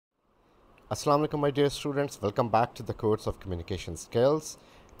Assalamu alaikum, my dear students. Welcome back to the course of communication skills.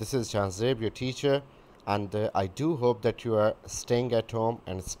 This is Janzeb, your teacher, and I do hope that you are staying at home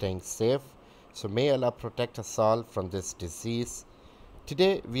and staying safe. So may Allah protect us all from this disease.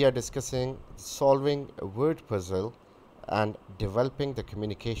 Today we are discussing solving a word puzzle and developing the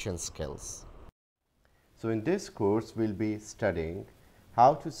communication skills. So in this course we'll be studying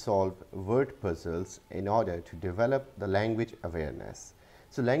how to solve word puzzles in order to develop the language awareness.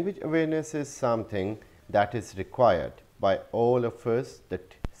 So language awareness is something that is required by all of us,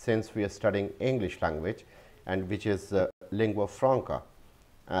 that since we are studying English language, and which is lingua franca.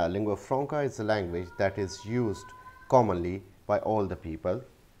 Lingua franca is a language that is used commonly by all the people.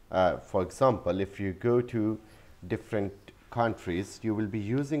 For example, if you go to different countries, you will be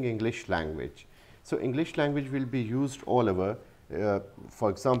using English language. So English language will be used all over. For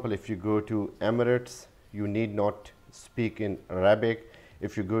example, if you go to Emirates, you need not speak in Arabic.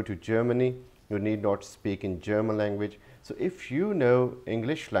 If you go to Germany, you need not speak in German language. So if you know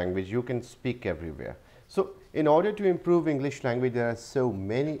English language, you can speak everywhere. So in order to improve English language, there are so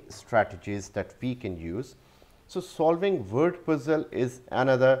many strategies that we can use. So solving word puzzle is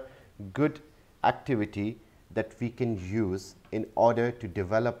another good activity that we can use in order to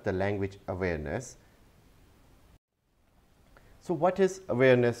develop the language awareness. So what is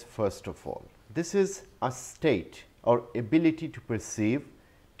awareness first of all? This is a state or ability to perceive,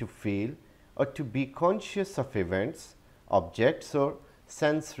 to feel, or to be conscious of events, objects, or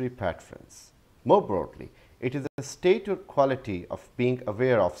sensory patterns. More broadly, it is a state or quality of being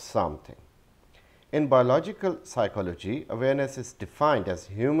aware of something. In biological psychology, awareness is defined as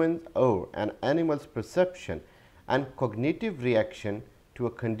human or an animal's perception and cognitive reaction to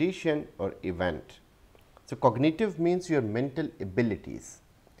a condition or event. So cognitive means your mental abilities.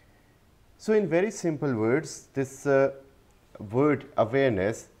 So in very simple words, this word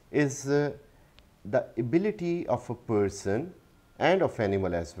awareness is the ability of a person and of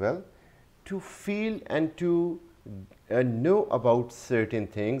animal as well to feel and to know about certain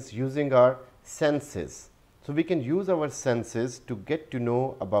things using our senses. So we can use our senses to get to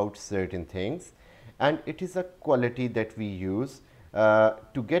know about certain things, and it is a quality that we use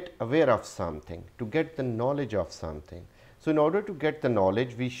to get aware of something, to get the knowledge of something. So in order to get the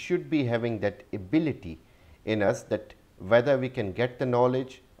knowledge, we should be having that ability in us, that whether we can get the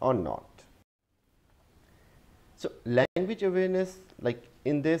knowledge or not. So language awareness, like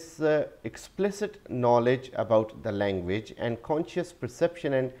in this explicit knowledge about the language and conscious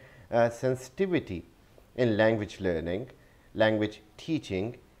perception and sensitivity in language learning, language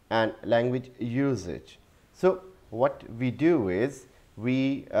teaching, and language usage. So what we do is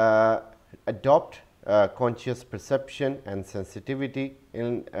we adopt conscious perception and sensitivity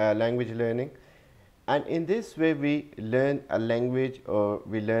in language learning, and in this way we learn a language, or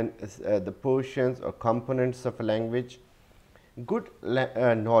we learn the portions or components of a language. Good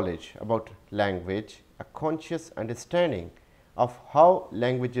knowledge about language, a conscious understanding of how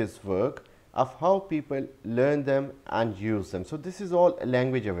languages work, of how people learn them and use them. So this is all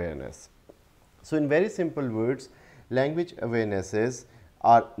language awareness. So in very simple words, language awareness is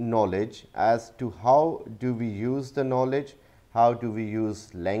our knowledge as to how do we use the knowledge, how do we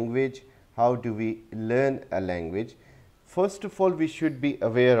use language, how do we learn a language. First of all, we should be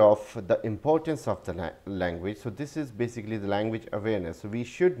aware of the importance of the language. So this is basically the language awareness. So we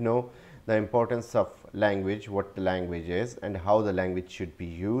should know the importance of language, what the language is and how the language should be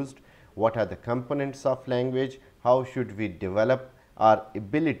used, what are the components of language, how should we develop our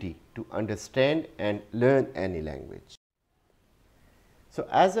ability to understand and learn any language. So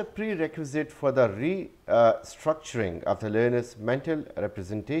as a prerequisite for the restructuring of the learner's mental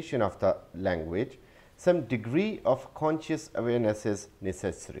representation of the language, some degree of conscious awareness is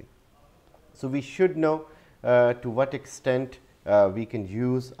necessary. So we should know to what extent we can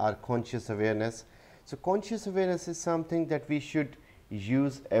use our conscious awareness. So conscious awareness is something that we should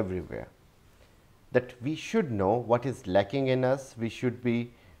use everywhere, that we should know what is lacking in us. We should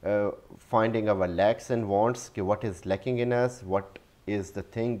be finding our lacks and wants, what is lacking in us, what is the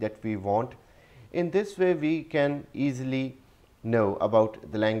thing that we want. In this way we can easily know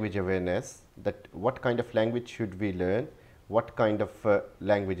about the language awareness, that what kind of language should we learn, what kind of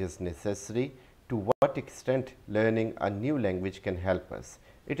language is necessary, to what extent learning a new language can help us.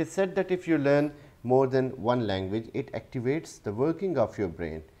 It is said that if you learn more than one language, it activates the working of your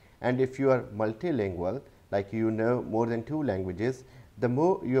brain, and if you are multilingual, like you know more than 2 languages, the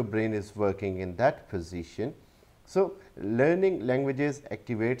more your brain is working in that position. So learning languages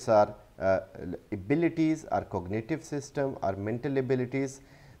activates our abilities, our cognitive system, our mental abilities,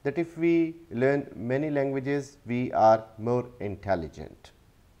 that if we learn many languages, we are more intelligent.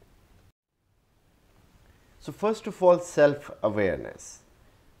 So, first of all, self-awareness.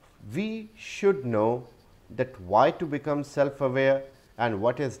 We should know that why to become self-aware and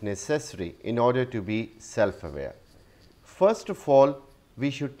what is necessary in order to be self-aware. First of all, we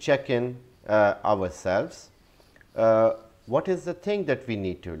should check in ourselves. What is the thing that we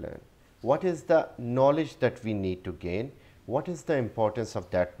need to learn? What is the knowledge that we need to gain? What is the importance of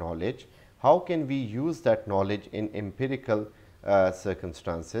that knowledge? How can we use that knowledge in empirical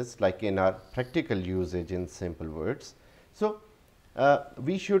circumstances, like in our practical usage in simple words? So,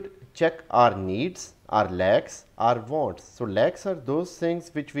 we should check our needs, our lacks, our wants. So, lacks are those things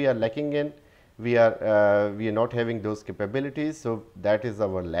which we are lacking in. We are not having those capabilities. So, that is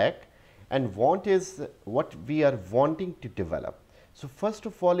our lack, and want is what we are wanting to develop. So, first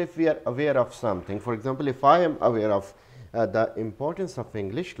of all, if we are aware of something, for example, if I am aware of the importance of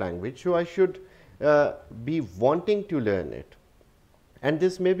English language, so I should be wanting to learn it, and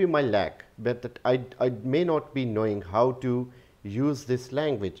this may be my lack, but that I may not be knowing how to use this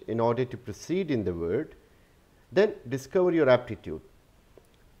language in order to proceed in the world. Then discover your aptitude.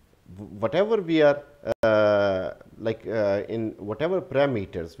 Whatever we are in whatever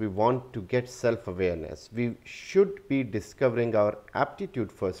parameters we want to get self-awareness, we should be discovering our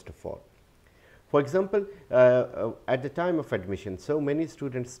aptitude first of all. For example, at the time of admission, so many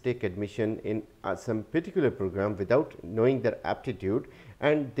students take admission in some particular program without knowing their aptitude,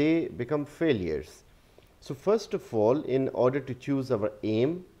 and they become failures. So, first of all, in order to choose our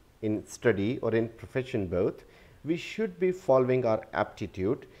aim in study or in profession both, we should be following our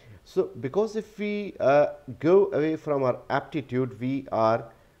aptitude. So, because if we go away from our aptitude, we are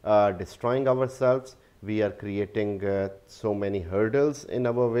destroying ourselves, we are creating so many hurdles in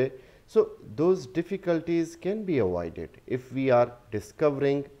our way. So, those difficulties can be avoided if we are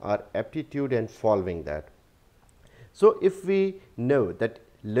discovering our aptitude and following that. So, if we know that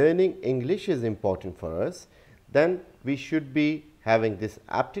learning English is important for us, then we should be having this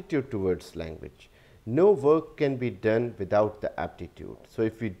aptitude towards language. No work can be done without the aptitude. So,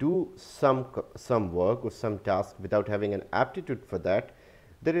 if we do some work or some task without having an aptitude for that,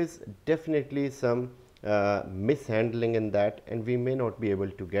 there is definitely some mishandling in that, and we may not be able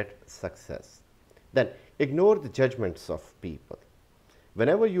to get success. Then ignore the judgments of people.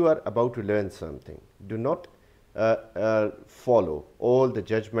 Whenever you are about to learn something, do not follow all the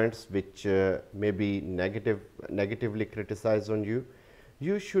judgments which may be negatively criticized on you.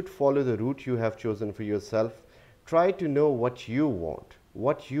 You should follow the route you have chosen for yourself. Try to know what you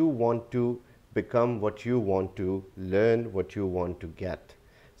want to become, what you want to learn, what you want to get.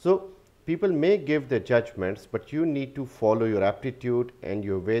 So, people may give their judgments, but you need to follow your aptitude and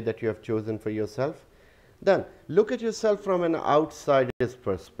your way that you have chosen for yourself. Then look at yourself from an outsider's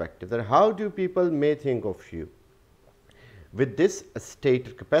perspective, that how do people may think of you. With this state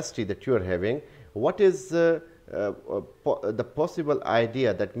or capacity that you are having, what is the possible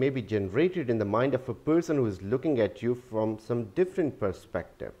idea that may be generated in the mind of a person who is looking at you from some different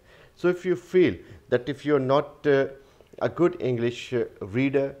perspective. So, if you feel that if you are not a good English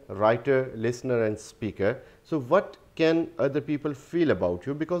reader, writer, listener and speaker, so what can other people feel about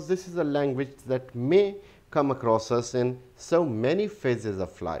you, because this is a language that may come across us in so many phases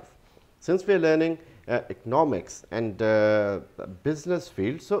of life. Since we are learning economics and business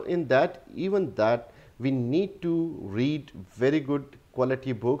field, so in that, even that, we need to read very good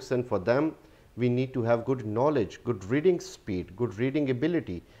quality books, and for them we need to have good knowledge, good reading speed, good reading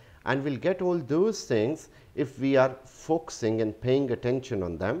ability, and we'll get all those things if we are focusing and paying attention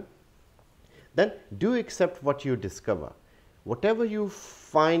on them. Then do accept what you discover. Whatever you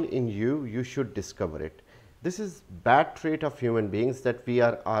find in you, you should discover it. This is bad trait of human beings, that we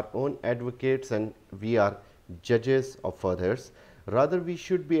are our own advocates and we are judges of others. Rather, we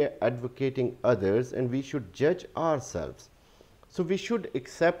should be advocating others and we should judge ourselves. So, we should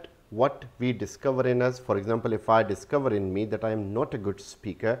accept what we discover in us. For example, if I discover in me that I am not a good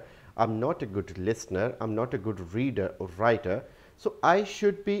speaker, I am not a good listener, I am not a good reader or writer, so I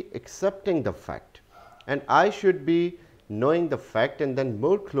should be accepting the fact, and I should be knowing the fact, and then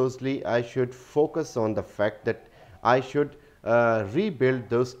more closely I should focus on the fact that I should rebuild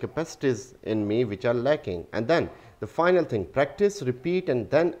those capacities in me which are lacking. And then the final thing, practice, repeat, and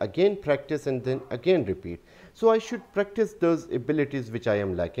then again practice, and then again repeat. So, I should practice those abilities which I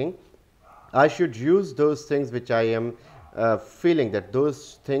am lacking. I should use those things which I am feeling that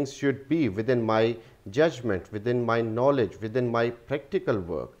those things should be within my judgment, within my knowledge, within my practical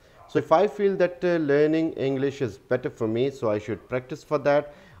work. So, if I feel that learning English is better for me, so I should practice for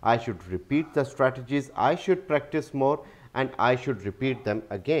that, I should repeat the strategies, I should practice more, and I should repeat them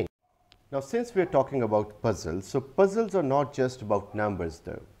again. Now, since we are talking about puzzles, so puzzles are not just about numbers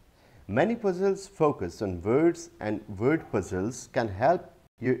though. Many puzzles focus on words, and word puzzles can help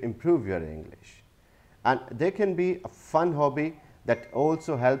you improve your English. And they can be a fun hobby that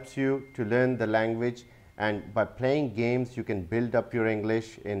also helps you to learn the language, and by playing games you can build up your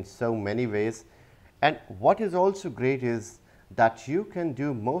English in so many ways. And what is also great is that you can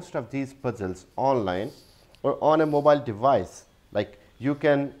do most of these puzzles online or on a mobile device. Like, you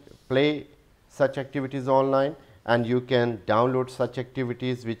can play such activities online, and you can download such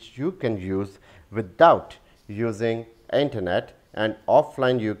activities which you can use without using internet, and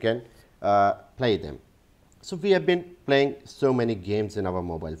offline you can play them. So we have been playing so many games in our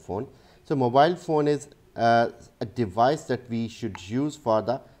mobile phone. So mobile phone is a device that we should use for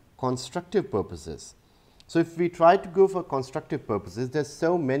the constructive purposes. So if we try to go for constructive purposes, there's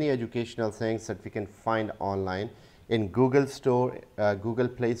so many educational things that we can find online in Google Store, Google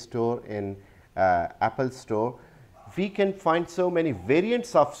Play Store, in Apple Store. We can find so many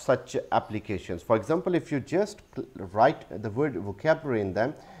variants of such applications. For example, if you just write the word vocabulary in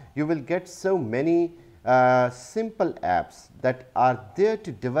them, you will get so many simple apps that are there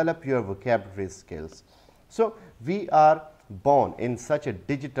to develop your vocabulary skills. So we are born in such a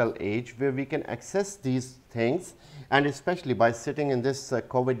digital age where we can access these things, and especially by sitting in this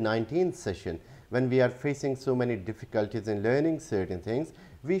COVID-19 session, when we are facing so many difficulties in learning certain things,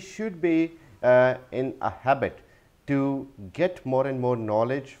 we should be in a habit to get more and more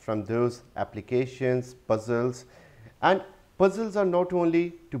knowledge from those applications, puzzles. And puzzles are not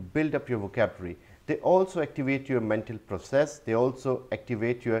only to build up your vocabulary, they also activate your mental process, they also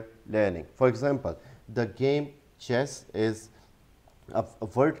activate your learning. For example, the game chess is a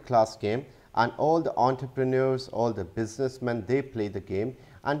world-class game, and all the entrepreneurs, all the businessmen, they play the game,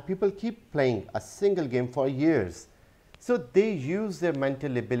 and people keep playing a single game for years. So they use their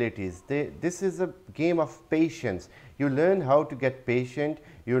mental abilities. This is a game of patience. You learn how to get patient,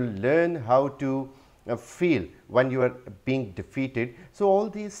 you learn how to feel when you are being defeated. So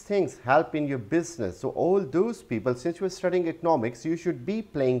all these things help in your business. So all those people, since you are studying economics, you should be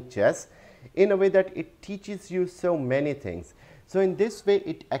playing chess in a way that it teaches you so many things. So in this way,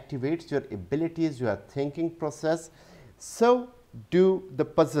 it activates your abilities, your thinking process. So do the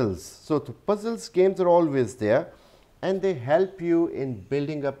puzzles. So the puzzles games are always there, and they help you in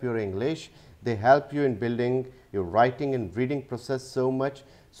building up your English. They help you in building your writing and reading process so much.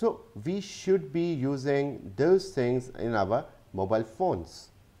 So we should be using those things in our mobile phones.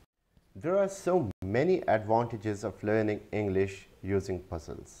 There are so many advantages of learning English using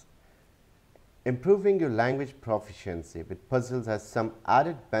puzzles. Improving your language proficiency with puzzles has some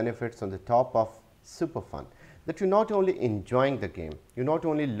added benefits on the top of super fun. That you're not only enjoying the game, you're not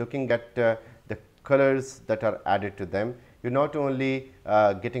only looking at the colors that are added to them, you're not only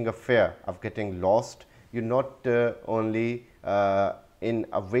getting a fear of getting lost, you're not only in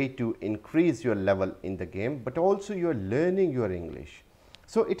a way to increase your level in the game, but also you're learning your English.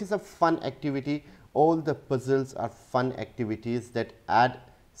 So it is a fun activity. All the puzzles are fun activities that add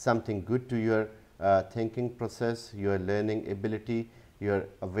something good to your thinking process, your learning ability, your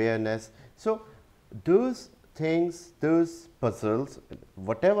awareness. So those things, those puzzles,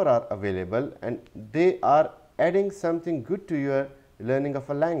 whatever are available, and they are adding something good to your learning of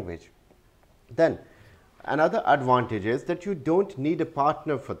a language. Then another advantage is that you don't need a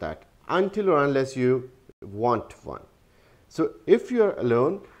partner for that until or unless you want one. So if you're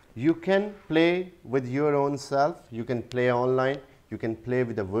alone, you can play with your own self, you can play online, you can play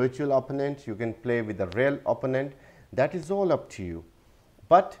with a virtual opponent, you can play with a real opponent. That is all up to you.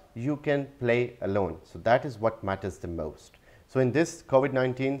 But you can play alone. So that is what matters the most. So in this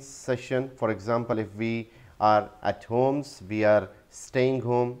COVID-19 session, for example, if we are at homes, we are staying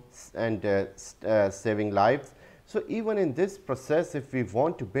home and saving lives. So even in this process, if we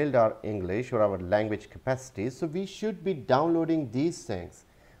want to build our English or our language capacities, so we should be downloading these things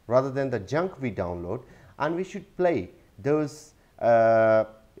rather than the junk we download, and we should play those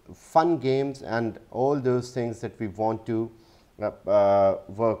fun games and all those things that we want to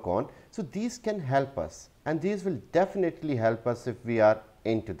work on. So these can help us, and these will definitely help us if we are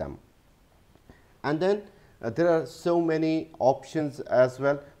into them. And then there are so many options as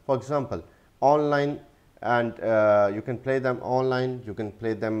well. For example, online, and you can play them online, you can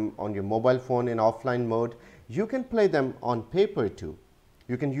play them on your mobile phone in offline mode, you can play them on paper too.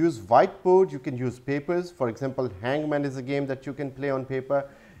 You can use whiteboard, you can use papers. For example, Hangman is a game that you can play on paper.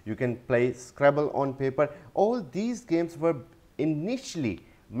 You can play Scrabble on paper. All these games were initially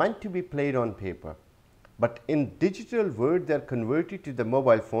meant to be played on paper, but in digital world they are converted to the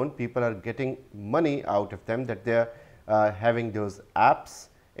mobile phone. People are getting money out of them, that they are having those apps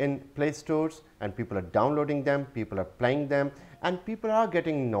in Play Stores, and people are downloading them, people are playing them, and people are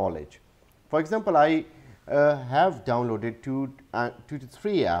getting knowledge. For example, I have downloaded two to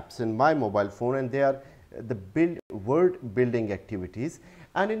three apps in my mobile phone, and they are the word building activities,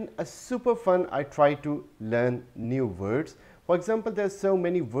 and in a super fun I try to learn new words. For example, there are so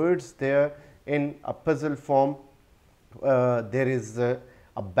many words there in a puzzle form. There is a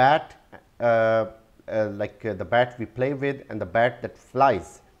bat, the bat we play with, and the bat that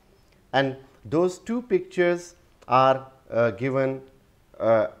flies, and those two pictures are given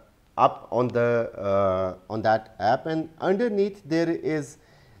up on the on that app, and underneath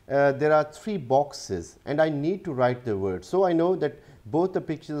there are three boxes, and I need to write the word. So I know that both the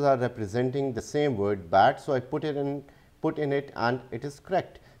pictures are representing the same word, bat, so I put in it, and it is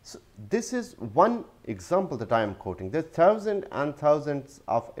correct. So this is one example that I am quoting. There are thousands and thousands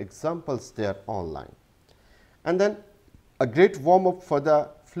of examples there online. And then a great warm up for the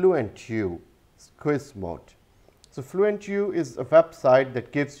Fluent.U quiz mode. So Fluent.U is a website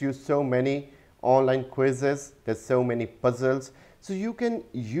that gives you so many online quizzes. There's so many puzzles, so you can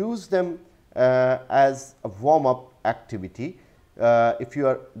use them as a warm up activity if you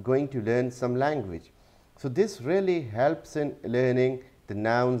are going to learn some language. So this really helps in learning the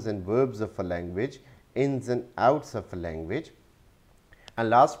nouns and verbs of a language, ins and outs of a language. And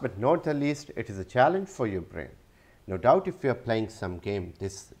last but not the least, it is a challenge for your brain. No doubt if you are playing some game,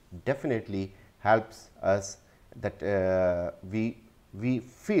 this definitely helps us that we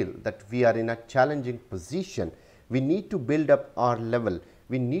feel that we are in a challenging position. We need to build up our level.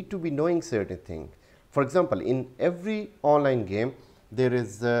 We need to be knowing certain things. For example, in every online game, there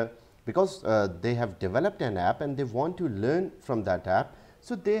is because they have developed an app and they want to learn from that app.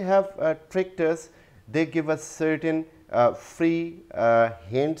 So they have tricked us. They give us certain free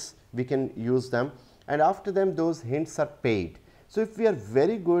hints. We can use them, and after them those hints are paid. So if we are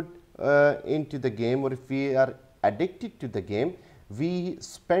very good into the game, or if we are addicted to the game, we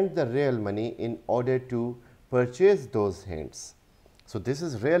spend the real money in order to purchase those hints. So this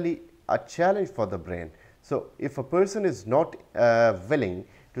is really a challenge for the brain. So if a person is not willing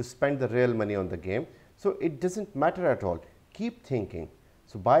to spend the real money on the game, so it doesn't matter at all. Keep thinking.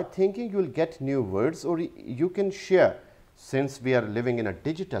 So by thinking, you will get new words, or you can share. Since we are living in a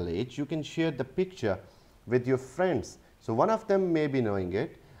digital age, you can share the picture with your friends. So one of them may be knowing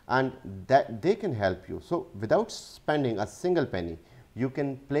it, and that they can help you. So without spending a single penny, you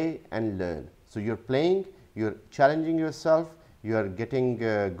can play and learn. So you're playing, you're challenging yourself, you are getting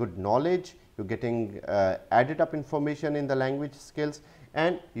good knowledge, you're getting added up information in the language skills,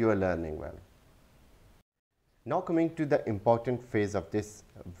 and you are learning well. Now coming to the important phase of this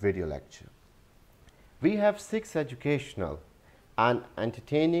video lecture. We have 6 educational and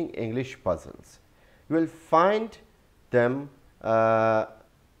entertaining English puzzles. You will find them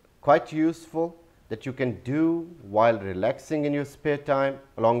quite useful, that you can do while relaxing in your spare time,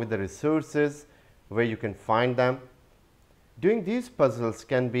 along with the resources where you can find them. Doing these puzzles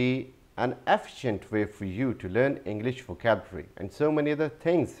can be an efficient way for you to learn English vocabulary and so many other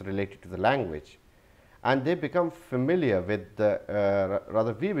things related to the language. And they become familiar with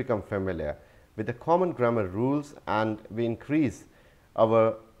the, we become familiar with the common grammar rules, and we increase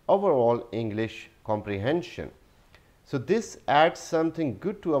our overall English comprehension. So this adds something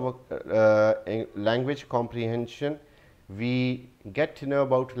good to our language comprehension. We get to know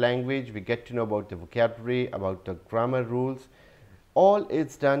about language, we get to know about the vocabulary, about the grammar rules. All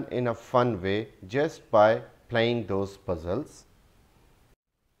is done in a fun way just by playing those puzzles.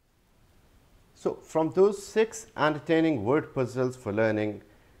 So from those 6 entertaining word puzzles for learning,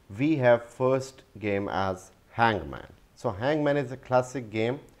 we have first game as Hangman. So Hangman is a classic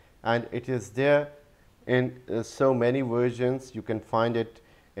game, and it is there in so many versions. You can find it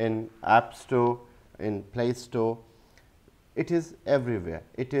in App Store, in Play Store. It is everywhere.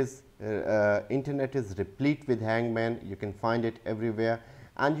 It is internet is replete with Hangman. You can find it everywhere,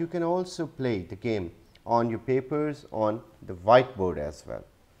 and you can also play the game on your papers, on the whiteboard as well.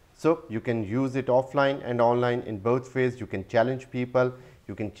 So you can use it offline and online in both ways. You can challenge people,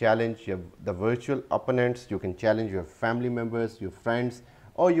 you can challenge the virtual opponents, you can challenge your family members, your friends,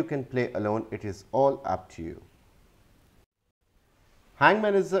 or you can play alone. It is all up to you.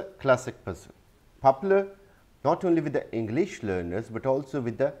 Hangman is a classic puzzle, popular not only with the English learners but also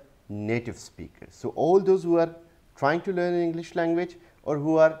with the native speakers. So all those who are trying to learn English language or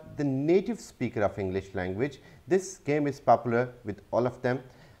who are the native speaker of English language, this game is popular with all of them.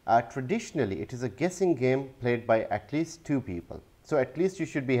 Traditionally, it is a guessing game played by at least 2 people. So at least you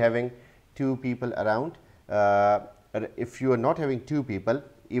should be having 2 people around. If you are not having 2 people,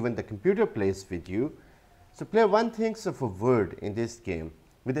 even the computer plays with you. So player 1 thinks of a word in this game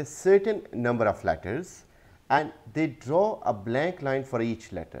with a certain number of letters, and they draw a blank line for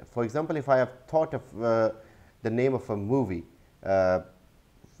each letter. For example, if I have thought of the name of a movie, A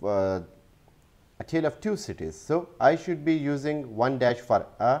Tale of Two Cities, so I should be using 1 dash for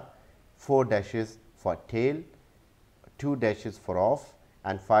a, 4 dashes for tail, 2 dashes for off,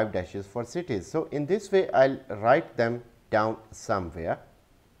 and 5 dashes for cities. So in this way, I'll write them down somewhere.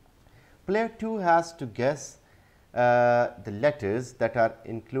 Player 2 has to guess the letters that are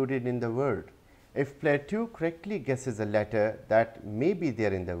included in the word. If player 2 correctly guesses a letter that may be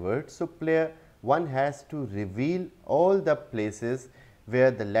there in the word, so player 1 has to reveal all the places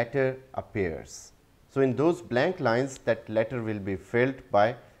where the letter appears. So in those blank lines, that letter will be filled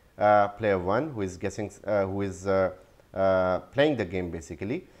by player 1 who is guessing, playing the game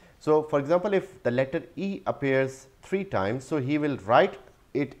basically. So for example, if the letter E appears 3 times, so he will write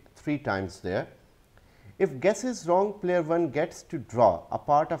it 3 times there. If guess is wrong, player 1 gets to draw a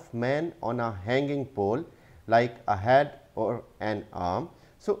part of man on a hanging pole like a head or an arm.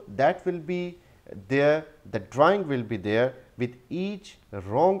 So that will be there, the drawing will be there with each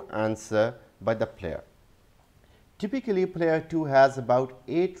wrong answer by the player. Typically, player 2 has about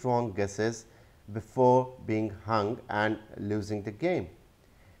 8 wrong guesses before being hung and losing the game.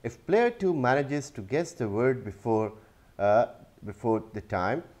 If player 2 manages to guess the word before the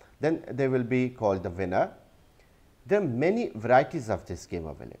time, then they will be called the winner. There are many varieties of this game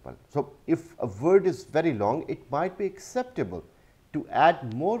available. So if a word is very long, it might be acceptable to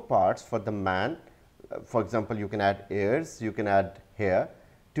add more parts for the man. For example, you can add ears, you can add hair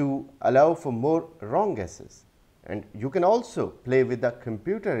to allow for more wrong guesses. And you can also play with the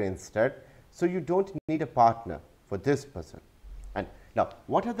computer instead, so you don't need a partner for this puzzle. And now,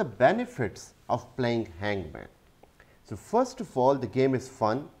 what are the benefits of playing hangman? So first of all, the game is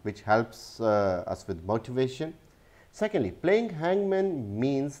fun, which helps us with motivation. Secondly, playing hangman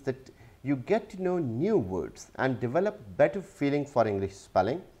means that you get to know new words and develop better feeling for English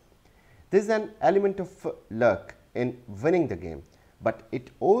spelling. There is an element of luck in winning the game, but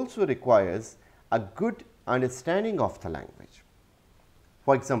it also requires a good understanding of the language.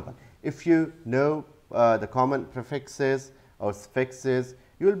 For example, if you know the common prefixes or suffixes,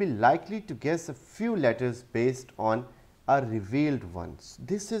 you will be likely to guess a few letters based on a revealed ones.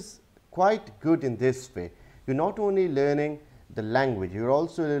 This is quite good in this way. You are not only learning the language, you are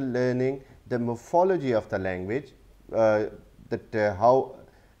also learning the morphology of the language, how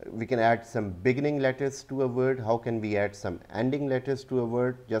we can add some beginning letters to a word, how can we add some ending letters to a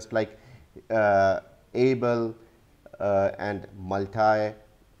word, just like able and multi,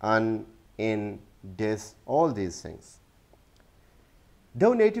 un, in, dis, all these things.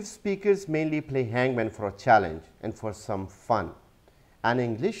 Though native speakers mainly play hangman for a challenge and for some fun, an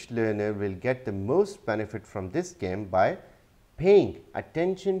English learner will get the most benefit from this game by paying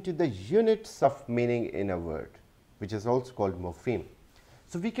attention to the units of meaning in a word, which is also called morpheme.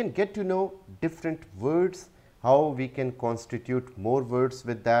 So we can get to know different words, how we can constitute more words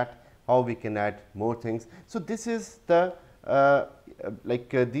with that, how we can add more things. So this is the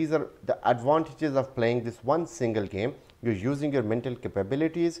these are the advantages of playing this one single game. You're using your mental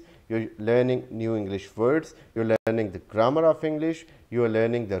capabilities, you're learning new English words, you're learning the grammar of English, you are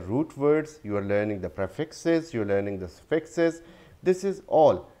learning the root words, you are learning the prefixes, you're learning the suffixes. This is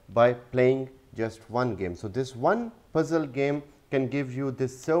all by playing just one game. So this one puzzle game can give you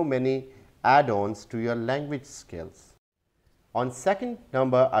this so many add-ons to your language skills. On second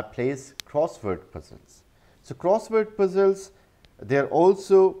number, I place crossword puzzles. So crossword puzzles, they're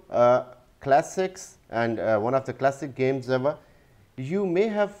also classics and one of the classic games ever. You may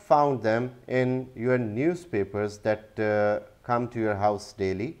have found them in your newspapers that come to your house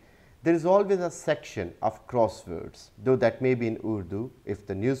daily. There is always a section of crosswords, though that may be in Urdu if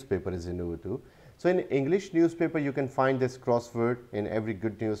the newspaper is in Urdu. So in English newspaper, you can find this crossword in every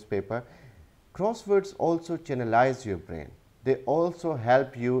good newspaper. Crosswords also channelize your brain. They also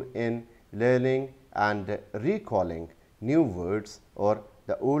help you in learning and recalling new words or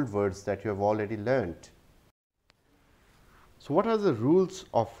the old words that you have already learned. So what are the rules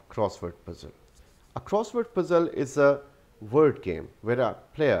of crossword puzzle? A crossword puzzle is a word game where a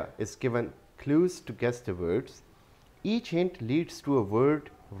player is given clues to guess the words. Each hint leads to a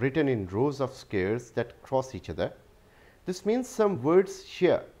word written in rows of squares that cross each other. This means some words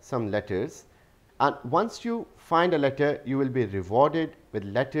share some letters, and once you find a letter, you will be rewarded with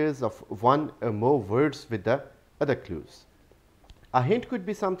letters of one or more words with the other clues. A hint could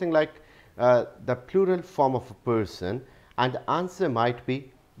be something like the plural form of a person, and the answer might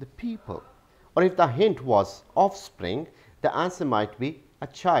be the people. Or if the hint was offspring, the answer might be a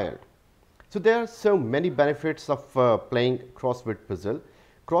child. So there are so many benefits of playing crossword puzzle.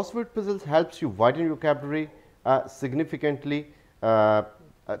 Crossword puzzles helps you widen your vocabulary, significantly.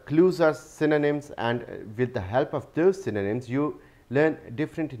 Clues are synonyms, and with the help of those synonyms you learn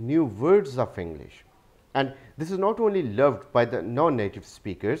different new words of English. And this is not only loved by the non-native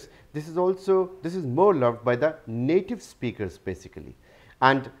speakers, this is more loved by the native speakers basically.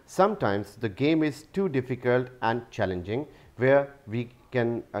 And sometimes the game is too difficult and challenging where we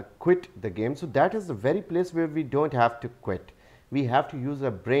can quit the game. So that is the very place where we don't have to quit. We have to use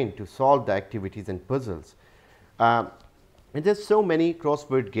our brain to solve the activities and puzzles. And there's so many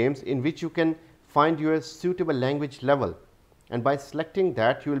crossword games in which you can find your suitable language level, and by selecting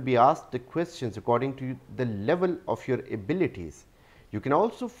that you will be asked the questions according to the level of your abilities. You can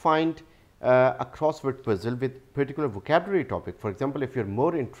also find a crossword puzzle with particular vocabulary topic. For example, if you are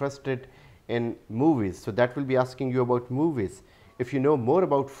more interested in movies, so that will be asking you about movies. If you know more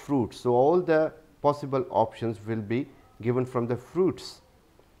about fruits, so all the possible options will be given from the fruits.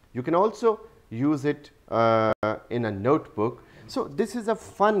 You can also use it in a notebook. So this is a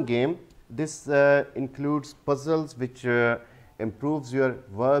fun game. This includes puzzles which improves your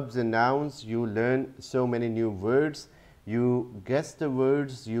verbs and nouns. You learn so many new words. You guess the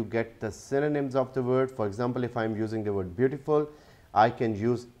words, you get the synonyms of the word. For example, if I am using the word beautiful, I can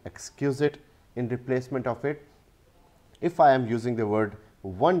use exquisite in replacement of it. If I am using the word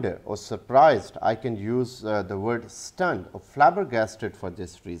wonder or surprised, I can use the word stunned or flabbergasted for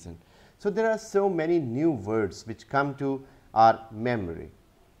this reason. So there are so many new words which come to our memory.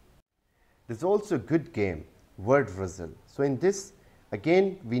 There is also a good game, word riddle. So in this,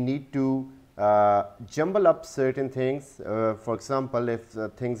 again, we need to jumble up certain things. For example, if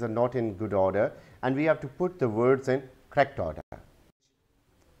things are not in good order, and we have to put the words in correct order.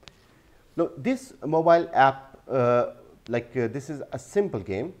 Now, this mobile app, this is a simple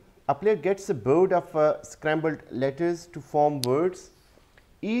game. A player gets a board of scrambled letters to form words.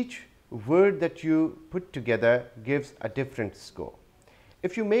 Each word that you put together gives a different score.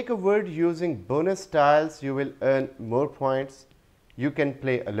 If you make a word using bonus tiles, you will earn more points. You can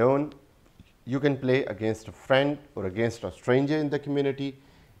play alone. You can play against a friend or against a stranger in the community.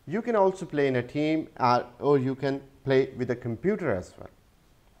 You can also play in a team, or you can play with a computer as well.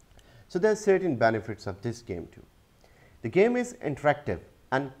 So there are certain benefits of this game too. The game is interactive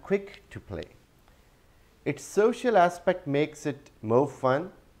and quick to play. Its social aspect makes it more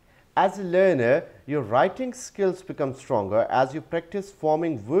fun. As a learner, your writing skills become stronger as you practice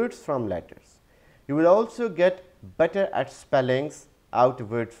forming words from letters. You will also get better at spellings out a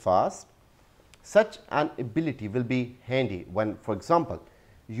word fast. Such an ability will be handy when, for example,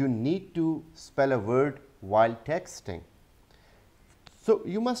 you need to spell a word while texting. So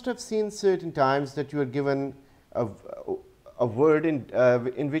you must have seen certain times that you are given a word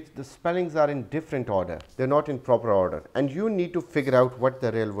in which the spellings are in different order. They are not in proper order, and you need to figure out what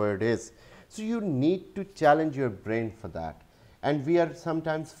the real word is. So you need to challenge your brain for that, and we are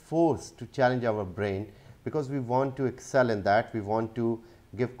sometimes forced to challenge our brain because we want to excel in that. We want to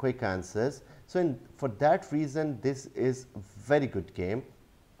give quick answers. So for that reason, this is a very good game,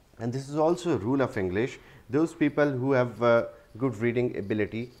 and this is also a rule of English. Those people who have good reading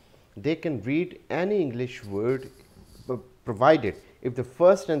ability, they can read any English word provided if the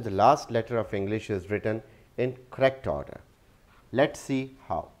first and the last letter of English is written in correct order. Let's see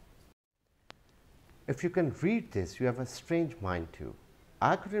how. If you can read this, you have a strange mind too.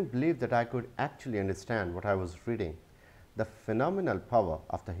 I couldn't believe that I could actually understand what I was reading. The phenomenal power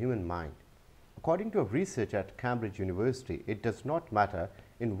of the human mind. According to a research at Cambridge University, it does not matter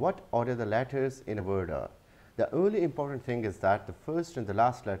in what order the letters in a word are. The only important thing is that the first and the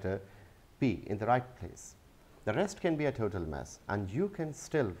last letter be in the right place. The rest can be a total mess, and you can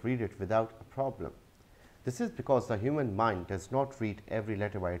still read it without a problem. This is because the human mind does not read every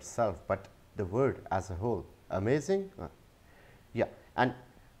letter by itself, but the word as a whole. Amazing? Yeah, and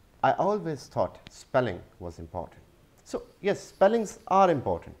I always thought spelling was important. So yes, spellings are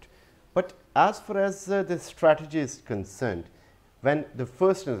important, but as far as the strategy is concerned, when the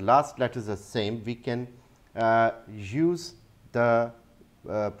first and the last letters are same, we can use the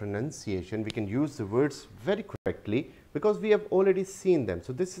pronunciation, we can use the words very correctly because we have already seen them.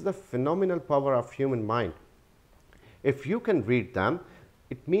 So this is the phenomenal power of human mind. If you can read them,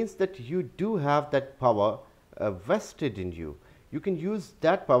 it means that you do have that power vested in you. You can use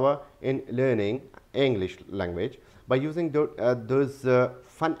that power in learning English language by using those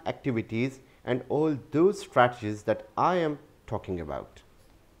fun activities and all those strategies that I am talking about.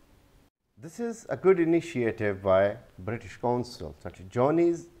 This is a good initiative by British Council, such as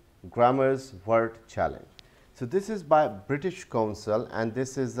Johnny's Grammar's Word Challenge. So this is by British Council, and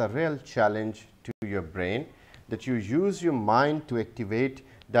this is a real challenge to your brain, that you use your mind to activate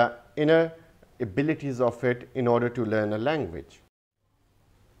the inner abilities of it in order to learn a language.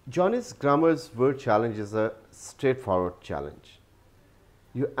 Johnny's Grammar's word challenge is a straightforward challenge.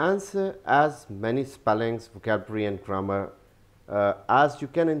 You answer as many spellings, vocabulary and grammar as you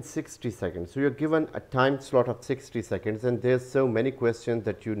can in 60 seconds. So you're given a time slot of 60 seconds and there's so many questions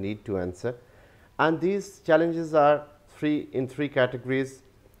that you need to answer. And these challenges are in three categories.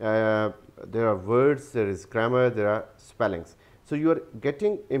 There are words, there is grammar, there are spellings. So you are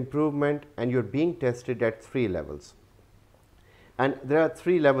getting improvement and you're being tested at 3 levels. And there are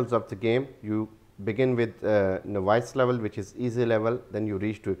 3 levels of the game. You begin with novice level, which is easy level, then you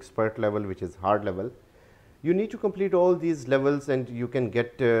reach to expert level, which is hard level. You need to complete all these levels and you can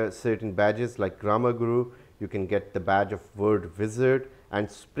get certain badges like Grammar Guru, you can get the badge of Word Wizard and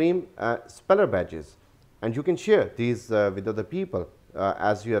Supreme Speller badges. And you can share these with other people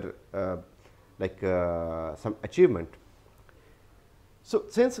as your some achievement. So,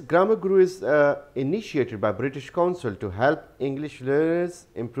 since Grammar Guru is initiated by British Council to help English learners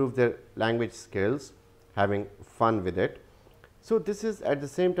improve their language skills, having fun with it. So, this is at the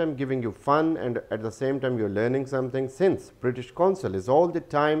same time giving you fun and at the same time you are learning something, since British Council is all the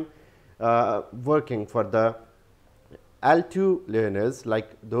time working for the L2 learners,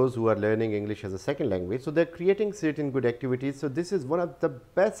 like those who are learning English as a second language. So, they are creating certain good activities. So, this is one of the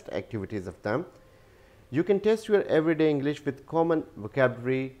best activities of them. You can test your everyday English with common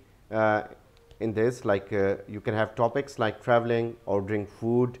vocabulary in this, like you can have topics like traveling, ordering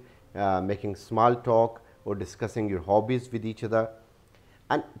food, making small talk or discussing your hobbies with each other.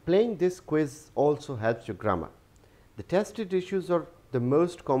 And playing this quiz also helps your grammar. The tested issues are the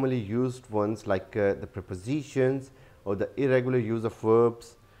most commonly used ones, like the prepositions or the irregular use of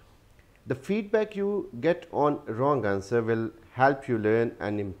verbs. The feedback you get on wrong answer will help you learn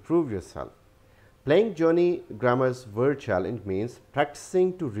and improve yourself. Playing Johnny Grammar's word challenge means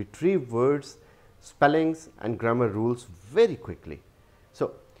practicing to retrieve words, spellings and grammar rules very quickly.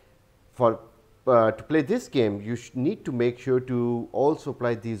 So, to play this game, you need to make sure to also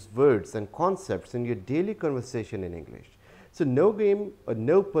apply these words and concepts in your daily conversation in English. So, no game or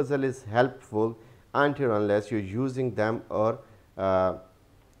no puzzle is helpful until unless you are using them or you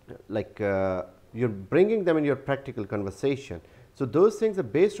are bringing them in your practical conversation. So, those things are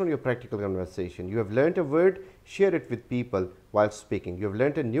based on your practical conversation. You have learnt a word, share it with people while speaking. You have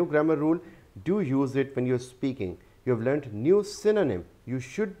learnt a new grammar rule, do use it when you are speaking. You have learnt new synonym, you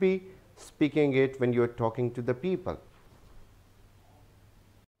should be speaking it when you are talking to the people.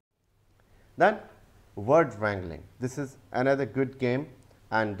 Then word wrangling. This is another good game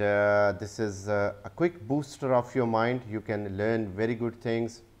and this is a quick booster of your mind. You can learn very good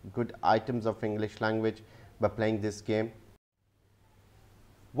things, good items of English language by playing this game.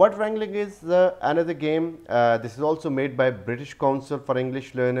 Word wrangling is another game. This is also made by British Council for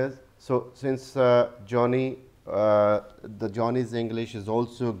English Learners. So, since Johnny's English is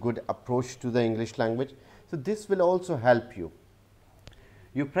also a good approach to the English language, so this will also help you.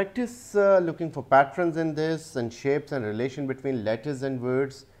 You practice looking for patterns in this and shapes and relation between letters and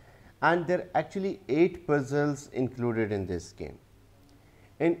words, and there are actually 8 puzzles included in this game.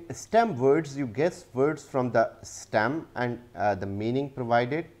 In stem words, you guess words from the stem and the meaning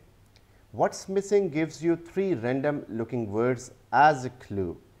provided. What's missing gives you 3 random looking words as a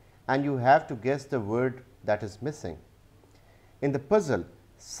clue and you have to guess the word that is missing. In the puzzle,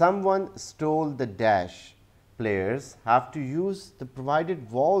 someone stole the dash. Players have to use the provided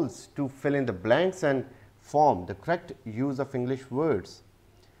vowels to fill in the blanks and form the correct use of English words.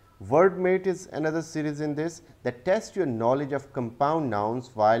 WordMate is another series in this that tests your knowledge of compound nouns,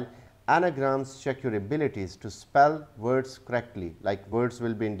 while anagrams check your abilities to spell words correctly, like words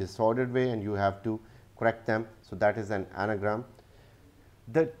will be in disordered way and you have to correct them. So, that is an anagram.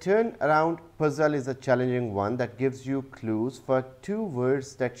 The turn around puzzle is a challenging one that gives you clues for 2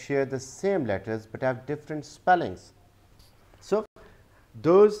 words that share the same letters but have different spellings. So,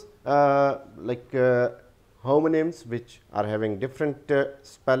 those homonyms which are having different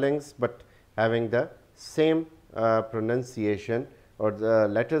spellings but having the same pronunciation, or the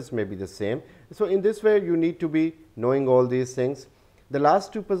letters may be the same. So, in this way you need to be knowing all these things. The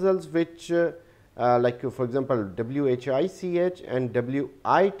last 2 puzzles which for example, WHICH and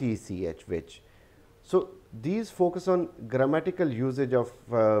WITCH which. So, these focus on grammatical usage of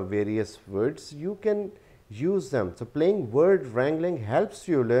various words. You can use them. So, playing word wrangling helps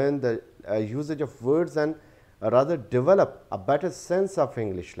you learn the usage of words and rather develop a better sense of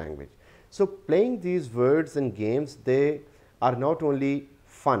English language. So, playing these words and games, they are not only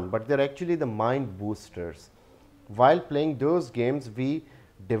fun, but they are actually the mind boosters. While playing those games, we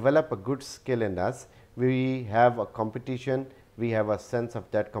develop a good skill in us. We have a competition we have a sense of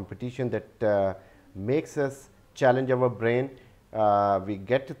that competition that makes us challenge our brain. We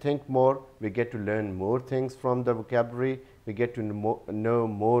get to think more, we get to learn more things from the vocabulary, we get to know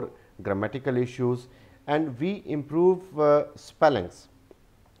more grammatical issues, and we improve spellings.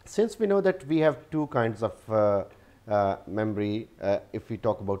 Since we know that we have two kinds of memory if we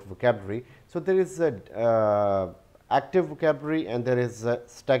talk about vocabulary, so there is a active vocabulary and there is a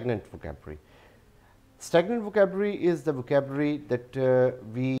stagnant vocabulary. Stagnant vocabulary is the vocabulary that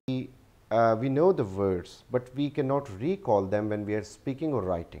we know the words, but we cannot recall them when we are speaking or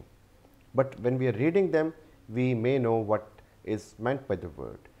writing. But when we are reading them, we may know what is meant by the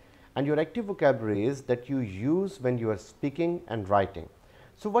word. And your active vocabulary is that you use when you are speaking and writing.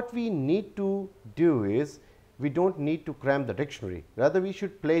 So what we need to do is, we don't need to cram the dictionary. Rather, we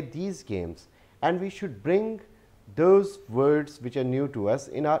should play these games and we should bring those words which are new to us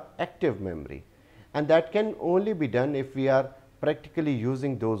in our active memory. And that can only be done if we are practically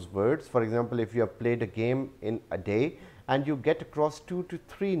using those words. For example, if you have played a game in a day and you get across 2 to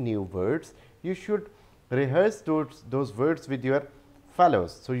 3 new words, you should rehearse those words with your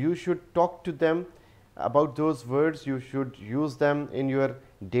fellows. So you should talk to them about those words, you should use them in your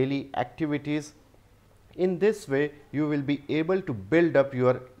daily activities. In this way, you will be able to build up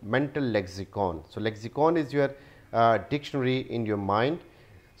your mental lexicon. So lexicon is your dictionary in your mind.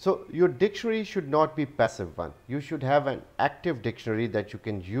 So your dictionary should not be passive one. You should have an active dictionary that you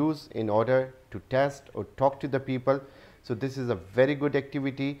can use in order to test or talk to the people. So this is a very good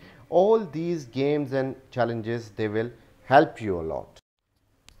activity. All these games and challenges, they will help you a lot.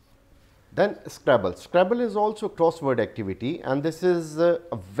 Then Scrabble. Scrabble is also a crossword activity, and this is a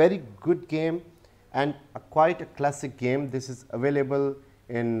very good game and quite a classic game. This is available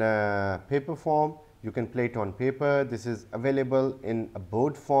in paper form. You can play it on paper. This is available in a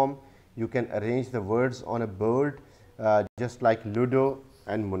board form. You can arrange the words on a board just like Ludo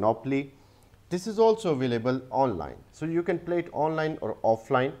and Monopoly. This is also available online. So you can play it online or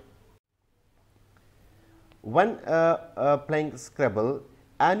offline. When playing Scrabble,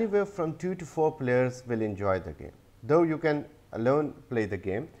 anywhere from 2 to 4 players will enjoy the game. Though you can alone play the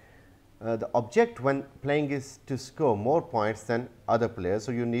game, the object when playing is to score more points than other players,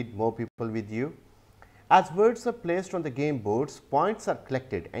 so you need more people with you. As words are placed on the game boards, points are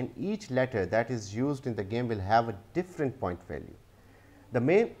collected and each letter that is used in the game will have a different point value. The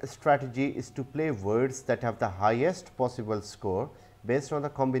main strategy is to play words that have the highest possible score based on the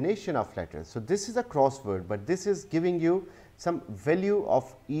combination of letters. So this is a crossword, but this is giving you some value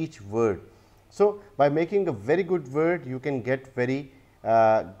of each word. So by making a very good word, you can get very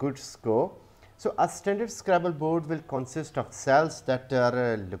good score. So a standard Scrabble board will consist of cells that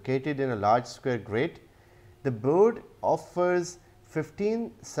are located in a large square grid. The board offers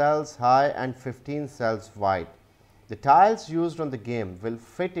 15 cells high and 15 cells wide. The tiles used on the game will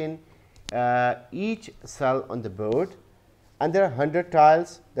fit in each cell on the board, and there are 100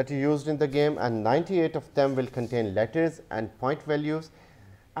 tiles that are used in the game, and 98 of them will contain letters and point values,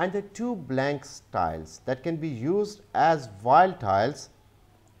 and the 2 blank tiles that can be used as wild tiles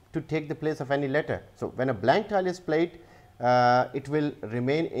to take the place of any letter. So when a blank tile is played, it will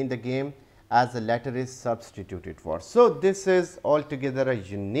remain in the game as the letter is substituted for. So this is altogether a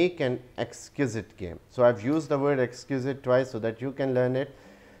unique and exquisite game. So I've used the word exquisite twice so that you can learn it.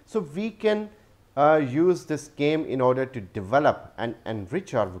 So we can use this game in order to develop and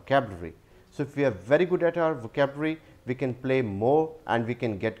enrich our vocabulary. So if we are very good at our vocabulary, we can play more and we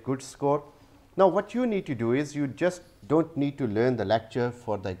can get good score. Now what you need to do is, you just don't need to learn the lecture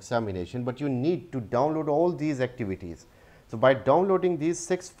for the examination, but you need to download all these activities. So by downloading these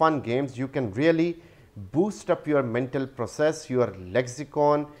 6 fun games, you can really boost up your mental process, your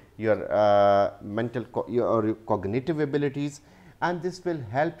lexicon, your your cognitive abilities, and this will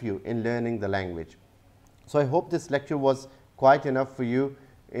help you in learning the language. So I hope this lecture was quite enough for you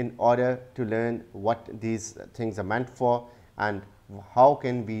in order to learn what these things are meant for and how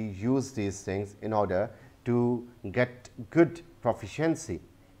can we use these things in order to get good proficiency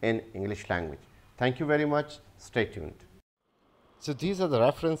in English language. Thank you very much. Stay tuned. So these are the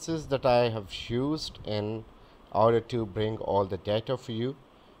references that I have used in order to bring all the data for you.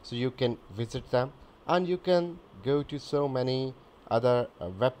 So you can visit them, and you can go to so many other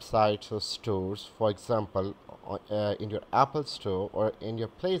websites or stores, for example in your Apple Store or in your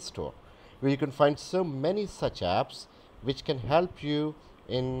Play Store, where you can find so many such apps which can help you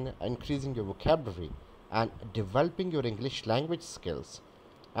in increasing your vocabulary and developing your English language skills.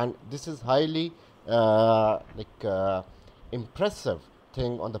 And this is highly impressive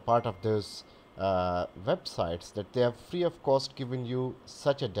thing on the part of those websites, that they have free of cost given you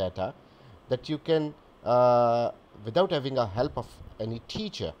such a data that you can without having a help of any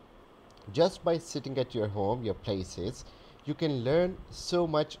teacher. Just by sitting at your home, your places, you can learn so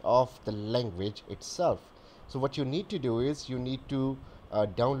much of the language itself. So what you need to do is you need to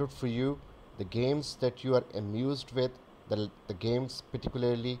download for you the games that you are amused with, the games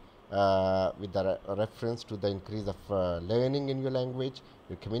particularly with the reference to the increase of learning in your language,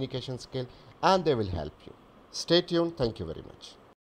 your communication skill, and they will help you. Stay tuned. Thank you very much.